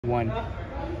One.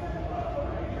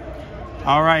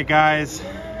 All right, guys.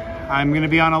 I'm gonna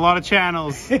be on a lot of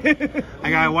channels. I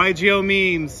got YGO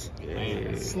memes,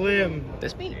 Slim,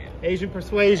 That's me. Asian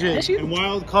Persuasion, That's you. and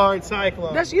Wild Card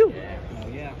Cyclone. That's you.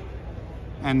 Yeah.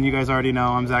 And you guys already know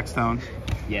I'm Zach Stone.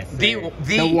 Yes. The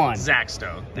one. Zach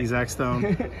Stone. The Zach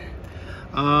Stone.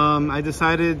 I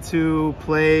decided to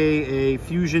play a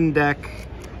fusion deck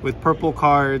with purple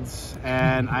cards,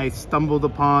 and I stumbled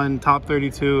upon top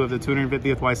 32 of the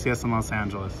 250th YCS in Los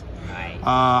Angeles. Nice.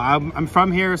 I'm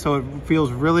from here, so it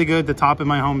feels really good to top in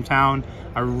my hometown.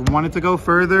 I wanted to go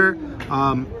further.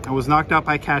 I was knocked out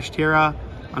by Kashtira.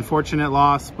 Unfortunate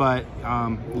loss, but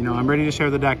you know, I'm ready to share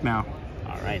the deck now.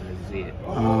 All right, let's see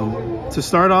it. To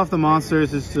start off the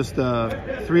monsters, it's just 3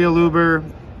 Aluber,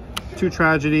 2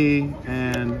 Tragedy,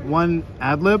 and 1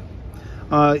 Adlib.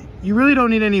 You really don't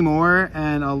need any more,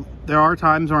 and there are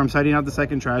times where I'm citing out the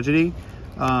second Tragedy,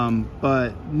 but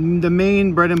the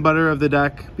main bread and butter of the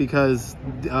deck, because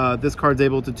this card's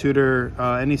able to tutor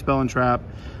any spell and trap.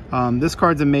 This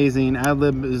card's amazing.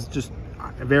 Adlib is just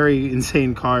a very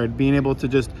insane card. Being able to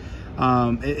just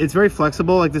it's very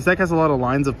flexible. Like, this deck has a lot of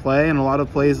lines of play and a lot of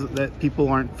plays that people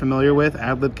aren't familiar with.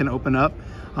 Adlib can open up.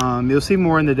 You'll see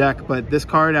more in the deck, but this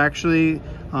card actually,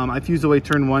 I fused away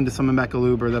turn 1 to summon back a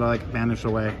Luber that I like banished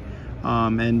away.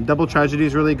 And double Tragedy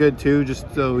is really good too,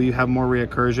 just so you have more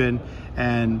reoccursion,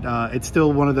 and it's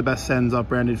still one of the best sends off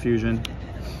branded fusion.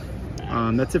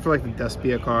 That's it for like the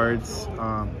Despia cards.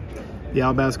 The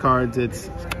Albaz cards, it's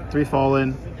 3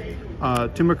 Fallen,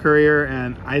 2 Mercurier,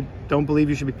 and I don't believe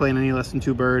you should be playing any less than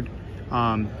 2 Bird.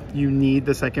 You need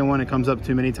the second one. It comes up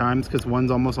too many times because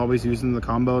one's almost always used in the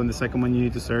combo, and the second one you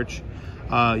need to search.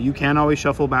 You can always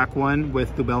shuffle back one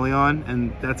with Dubellion,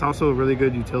 and that's also a really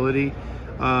good utility.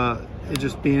 It's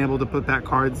just being able to put back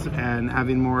cards and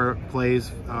having more plays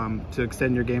to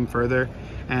extend your game further.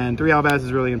 And 3 Albaz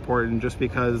is really important just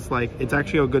because, like, it's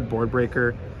actually a good board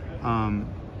breaker.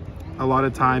 A lot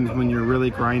of times when you're really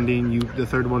grinding, the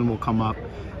third one will come up.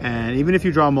 And even if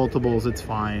you draw multiples, it's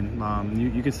fine.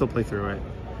 You can still play through it.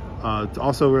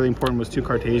 Also really important was 2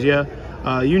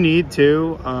 Cartasia. You need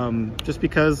 2, just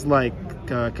because, like,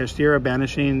 Kashtira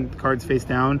banishing cards face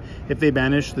down, if they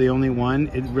banish the only one,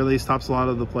 it really stops a lot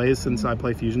of the plays since I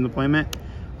play fusion deployment.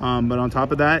 But on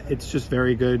top of that, it's just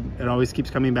very good. It always keeps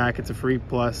coming back. It's a free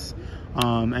plus.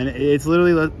 And it's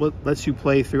literally what lets you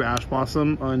play through Ash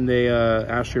Blossom on the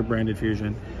Asher branded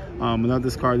fusion. Without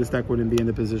this card, this deck wouldn't be in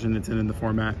the position it's in the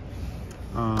format.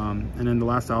 And then the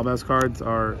last Albaz cards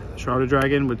are Shrouded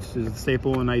Dragon, which is a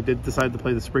staple, and I did decide to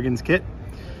play the Spriggan's Kit.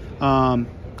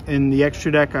 In the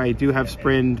extra deck, I do have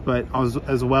Sprind, but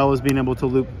as well as being able to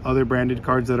loop other branded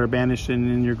cards that are banished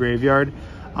in your graveyard.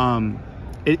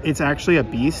 It's actually a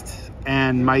beast,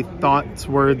 and my thoughts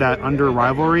were that under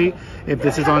Rivalry, if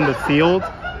this is on the field,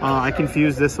 I can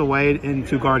fuse this away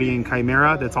into Guardian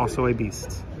Chimera. That's also a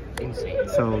beast. Insane.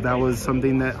 So that was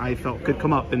something that I felt could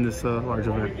come up in this large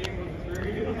event.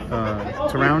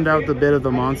 To round out the bit of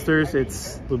the monsters,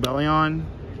 it's Lubellion,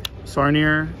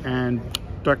 Sarnier, and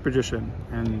Dark Magician.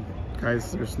 And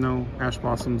guys, there's no Ash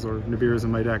Blossoms or Nibiru's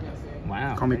in my deck.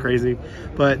 Wow. Call me crazy,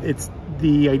 but it's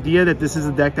the idea that this is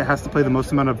a deck that has to play the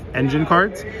most amount of engine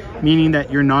cards, meaning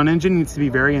that your non-engine needs to be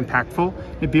very impactful.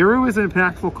 Nibiru is an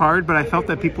impactful card, but I felt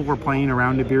that people were playing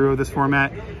around Nibiru this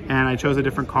format, and I chose a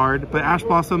different card. But Ash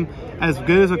Blossom, as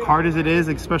good as a card as it is,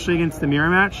 especially against the mirror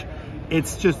match,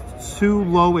 it's just too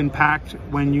low impact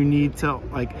when you need to,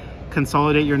 like,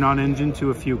 consolidate your non-engine to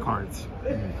a few cards.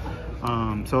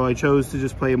 So I chose to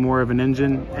just play more of an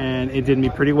engine, and it did me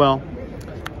pretty well.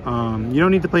 You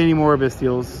don't need to play any more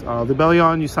Abystials.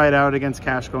 Lubellion, you side out against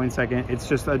Cash going second. It's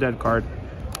just a dead card.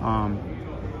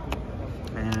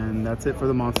 And that's it for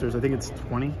the monsters. I think it's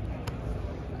 20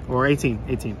 or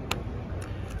 18.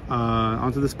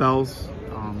 Onto the spells.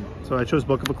 So I chose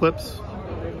Book of Eclipse.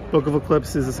 Book of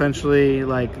Eclipse is essentially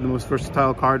like the most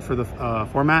versatile card for the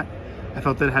format. I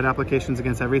felt that it had applications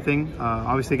against everything.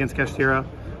 Obviously against Kashtira.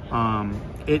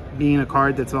 It being a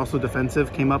card that's also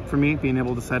defensive came up for me, being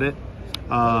able to set it.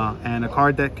 And a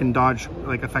card that can dodge,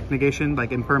 like, effect negation,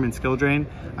 like Impermanent Skill Drain,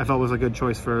 I felt was a good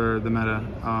choice for the meta.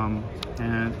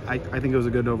 And I think it was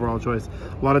a good overall choice.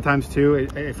 A lot of times too,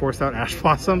 it forced out Ash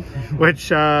Blossom,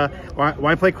 which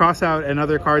why play cross out and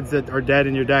other cards that are dead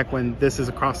in your deck when this is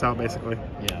a cross out basically.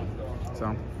 Yeah.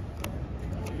 So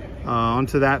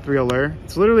onto that 3 Allure.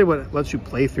 It's literally what lets you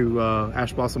play through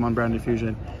Ash Blossom on branded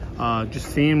fusion. Just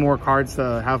seeing more cards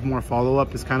to have more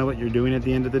follow-up is kind of what you're doing at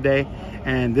the end of the day.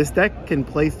 And this deck can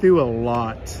play through a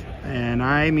lot, and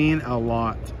I mean a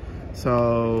lot.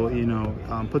 So, you know,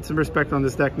 put some respect on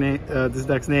this deck's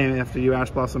name after you Ash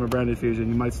Blossom or Branded Fusion.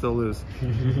 You might still lose.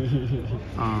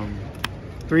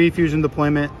 3 fusion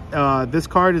deployment. This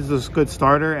card is a good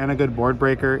starter and a good board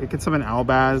breaker. It can summon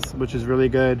Albaz, which is really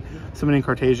good. Summoning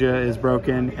Cartasia is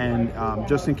broken, and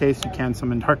just in case, you can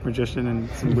summon Dark Magician in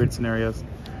some weird scenarios.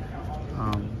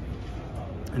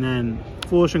 And then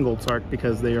Foolish and Gold Sark,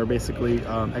 because they are basically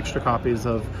extra copies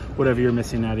of whatever you're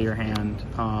missing out of your hand.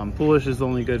 Foolish is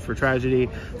only good for Tragedy.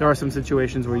 There are some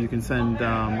situations where you can send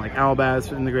like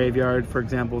Albaz in the graveyard, for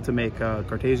example, to make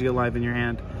Cartasia live in your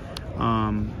hand.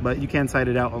 But you can side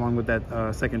it out along with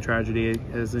that second Tragedy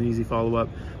as an easy follow-up.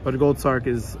 But a Gold Sark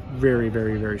is very,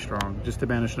 very, very strong, just to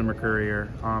banish the Mercurier.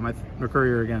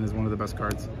 Mercurier, again, is one of the best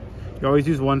cards. You always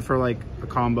use one for like a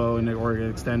combo and or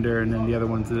an extender, and then the other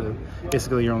one's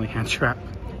basically your only hand trap.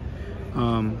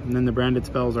 And then the branded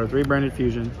spells are 3 branded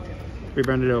fusion, 3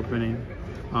 branded opening.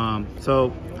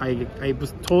 So I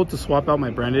was told to swap out my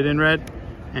branded in red,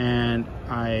 and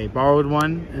I borrowed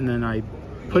one, and then I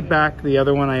put back the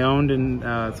other one I owned, and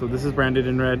so this is branded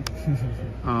in red.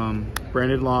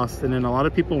 Branded lost, and then a lot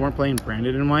of people weren't playing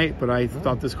branded in white, but I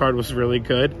thought this card was really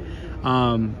good.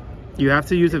 You have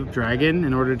to use a dragon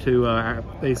in order to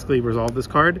basically resolve this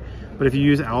card, but if you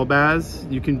use Albaz,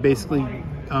 you can basically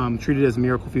treat it as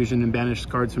Miracle Fusion and banish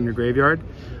cards from your graveyard.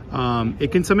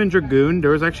 It can summon Dragoon.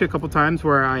 There was actually a couple times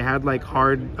where I had like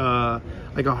a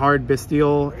hard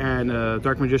Bestial and a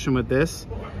Dark Magician with this,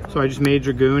 so I just made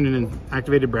Dragoon and then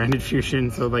activated Branded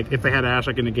Fusion, so like if I had Ash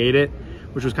I can negate it,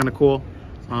 which was kind of cool.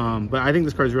 But I think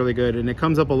this card is really good, and it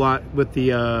comes up a lot with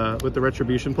the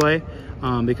Retribution play,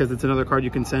 because it's another card you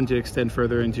can send to extend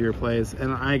further into your plays.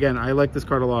 And I like this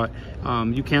card a lot.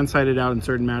 You can side it out in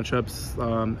certain matchups,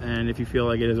 and if you feel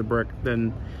like it is a brick,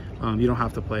 then you don't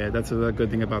have to play it. That's a good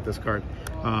thing about this card.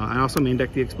 I also main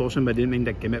decked the Expulsion, but I didn't main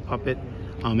deck Gimmet Puppet.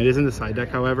 It is in the side deck,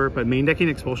 however, but main decking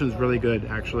Expulsion is really good,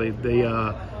 actually.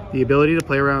 The ability to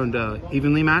play around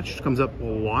evenly matched comes up a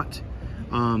lot.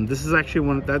 This is actually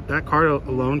one that card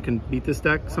alone can beat this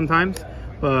deck sometimes,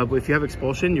 but if you have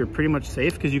Expulsion, you're pretty much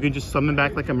safe, because you can just summon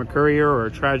back like a Mercurier or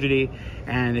a Tragedy,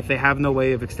 and if they have no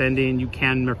way of extending, you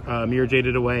can Mirror Jade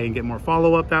it away and get more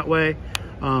follow-up that way.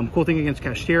 Cool thing against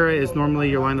Kashtira is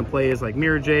normally your line of play is like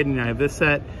Mirror Jade, and I have this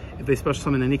set. If they special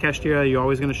summon any Kashtira, you're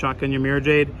always going to shotgun your Mirror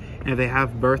Jade, and if they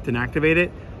have Birth and activate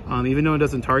it, even though it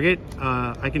doesn't target,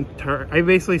 I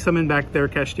basically summon back their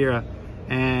Kashtira,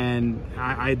 and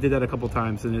I did that a couple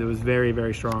times, and it was very,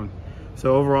 very strong.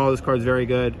 So overall, this card's very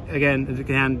good. Again, it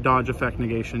can dodge effect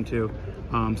negation too,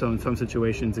 so in some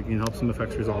situations it can help some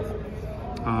effects resolve.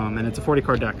 And it's a 40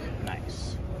 card deck.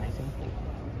 Nice.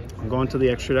 I'm going to the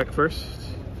extra deck first.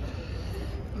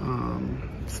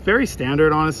 It's very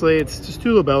standard, honestly. It's just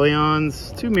 2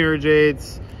 Lobelions, 2 Mirror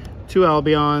Jades, 2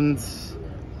 Albions,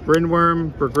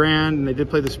 Brindworm, Bergrand, and they did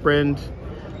play the Sprint.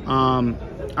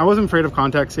 I wasn't afraid of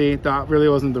Contact C. That really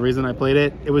wasn't the reason I played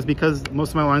it. It was because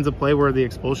most of my lines of play were the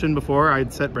Expulsion before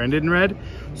I'd set Branded in red.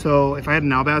 So if I had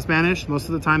an Albaz banished, most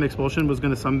of the time Expulsion was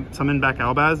going to summon back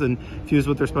Albaz and fuse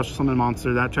with their special summon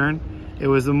monster that turn. It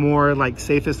was a more like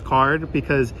safest card,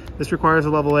 because this requires a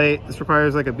level 8. This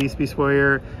requires like a Beast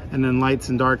Warrior, and then lights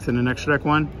and darks and an extra deck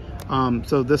one.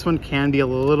 So this one can be a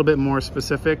little bit more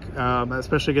specific,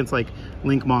 especially against like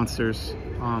Link monsters.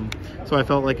 So I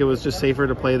felt like it was just safer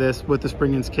to play this with the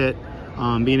Springens kit.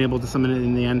 Being able to summon it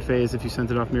in the end phase if you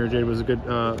sent it off Mirror Jade was a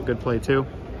good play too.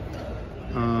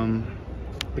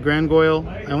 The Grand Goyle,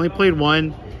 I only played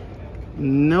one.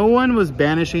 No one was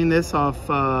banishing this off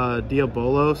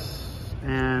Diabolos,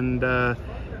 and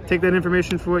take that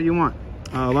information for what you want.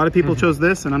 A lot of people chose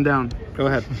this, and I'm down. Go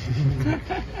ahead.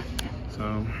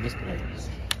 So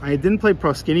I didn't play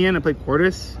Proskinian, I played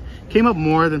Quartus. Came up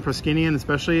more than Proskinian,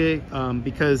 especially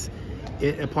because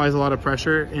it applies a lot of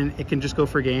pressure and it can just go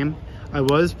for game. I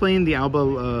was playing the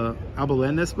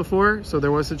Albalentus before, so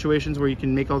there was situations where you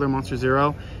can make all their monsters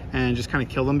 0 and just kind of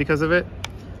kill them because of it.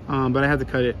 But I had to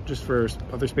cut it just for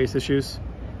other space issues.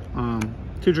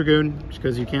 2 Dragoon,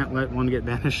 because you can't let one get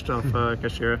banished off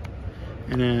Kashtira.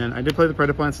 And then I did play the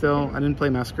Predaplant still. I didn't play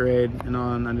Masquerade,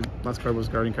 and last card was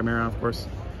Guardian Chimera, of course.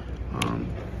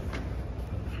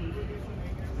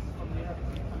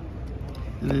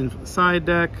 And then for the side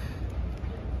deck,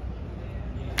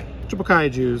 Triple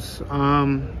Kaijus.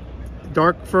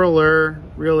 Dark for Allure.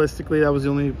 Realistically, that was the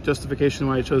only justification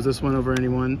why I chose this one over any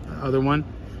other one.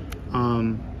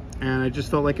 And I just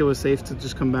felt like it was safe to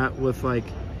just combat with like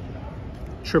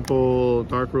triple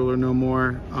Dark Ruler no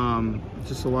more.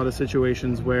 Just a lot of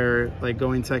situations where like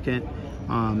going second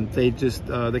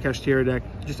The Kashtira deck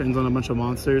just ends on a bunch of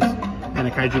monsters, and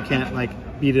a Kaiju can't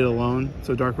like beat it alone.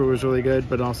 So Dark Ruler is really good,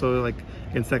 but also like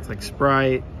against decks like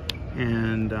Sprite,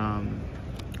 and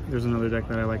there's another deck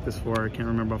that I like this for. I can't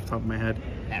remember off the top of my head.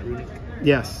 That Runic?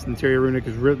 Yes, Interior Runic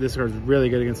is this card is really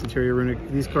good against Interior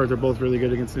Runic. These cards are both really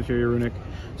good against Interior Runic.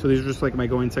 So these are just like my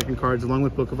going second cards, along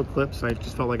with Book of Eclipse. I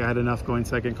just felt like I had enough going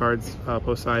second cards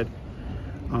post side.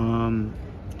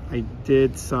 I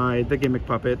did side the Gimmick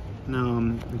Puppet,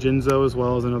 Jinzo as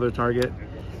well as another target,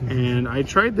 and I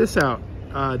tried this out.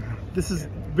 This is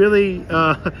really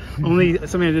only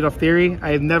something I did off theory.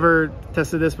 I have never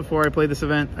tested this before I played this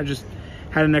event. I just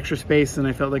had an extra space and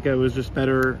I felt like it was just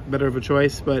better of a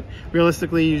choice. But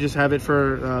realistically, you just have it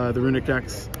for the Runic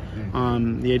decks.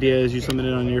 The idea is you summon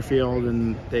it on your field,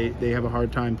 and they have a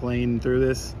hard time playing through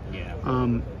this. Yeah.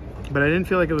 But I didn't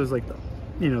feel like it was like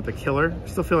the killer. I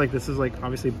still feel like this is like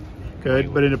obviously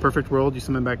good, but in a perfect world, you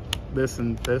summon back this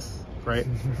and this, right?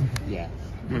 Yeah.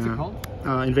 What's it called?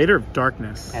 Invader of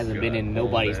Darkness. Hasn't been in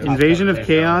nobody's top Invasion of 10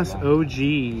 Chaos for a long. OG.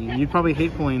 You'd probably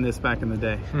hate pulling this back in the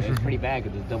day. It's pretty bad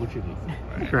because it's double tribute.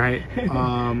 Right.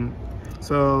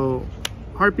 So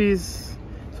Harpies.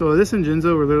 So this and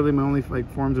Jinzo were literally my only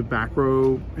like forms of back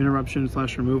row interruption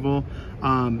 / removal.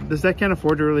 This deck can't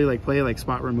afford to really like play like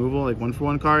spot removal, like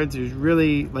 1-for-1 cards. You're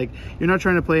really like, you're not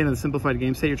trying to play in a simplified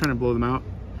game state, you're trying to blow them out.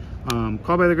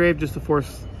 Call by the Grave just to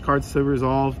force cards to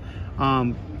resolve.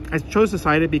 I chose to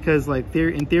side it because like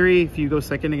in theory, if you go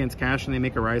second against Cash and they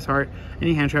make a Rise Heart,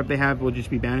 any hand trap they have will just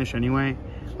be banished anyway.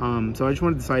 So I just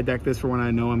wanted to side deck this for when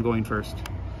I know I'm going first.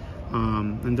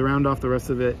 And to round off the rest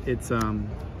of it, it's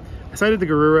I sided the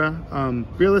Garura.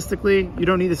 Realistically, you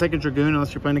don't need the second Dragoon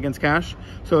unless you're playing against Cash.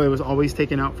 So it was always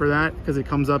taken out for that because it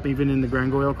comes up even in the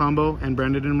Grangoyle combo and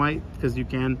Branded in White, because you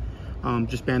can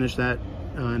just banish that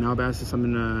in Albaz to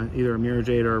summon either a Mirror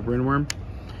Jade or a Bryn Worm.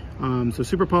 So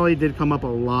Super Poly did come up a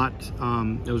lot.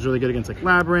 It was really good against like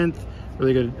Labyrinth,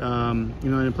 really good, and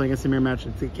playing against the mirror match.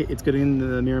 It's good in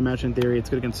the mirror match in theory. It's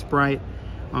good against Sprite.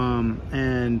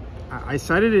 And I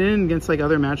sided it in against like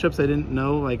other matchups I didn't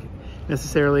know like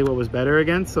necessarily what was better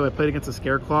against. So I played against a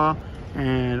Scareclaw,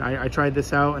 and I tried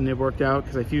this out and it worked out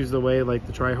because I fused away like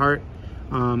the Tri-Heart.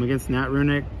 Against Nat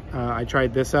Runic, I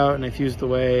tried this out and I fused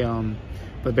away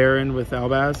the Baron with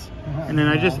Albaz. And then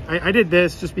I did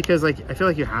this just because like I feel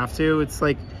like you have to. It's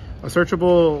like a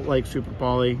searchable like Super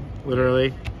Poly,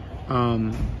 literally.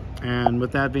 And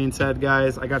with that being said,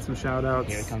 guys, I got some shout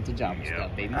outs. Here comes the Java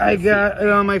stuff, baby. I got it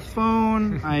on my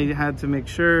phone. I had to make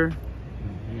sure.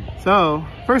 So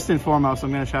first and foremost,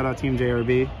 I'm going to shout out Team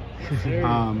JRB.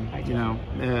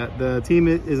 The team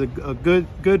is a good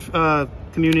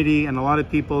community, and a lot of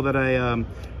people that I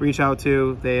reach out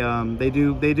to. They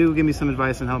do give me some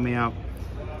advice and help me out.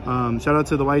 Shout out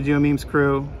to the YGO memes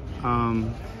crew.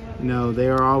 They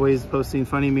are always posting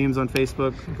funny memes on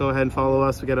Facebook. Go ahead and follow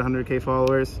us. We got 100K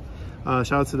followers.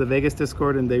 Shout out to the Vegas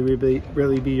Discord, and they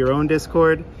really be your own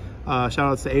Discord. Shout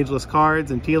outs to Ageless Cards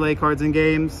and PLA Cards and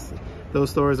Games. Those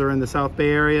stores are in the South Bay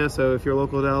area, so if you're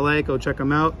local to LA, go check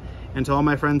them out. And to all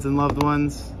my friends and loved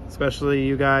ones, especially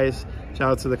you guys,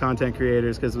 shout out to the content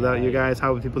creators, because without you guys,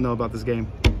 how would people know about this game?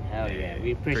 Hell yeah,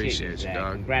 we appreciate you, Zach.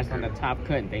 dog. Congrats on the top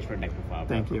cut, and thanks for the next profile.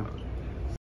 Thank you.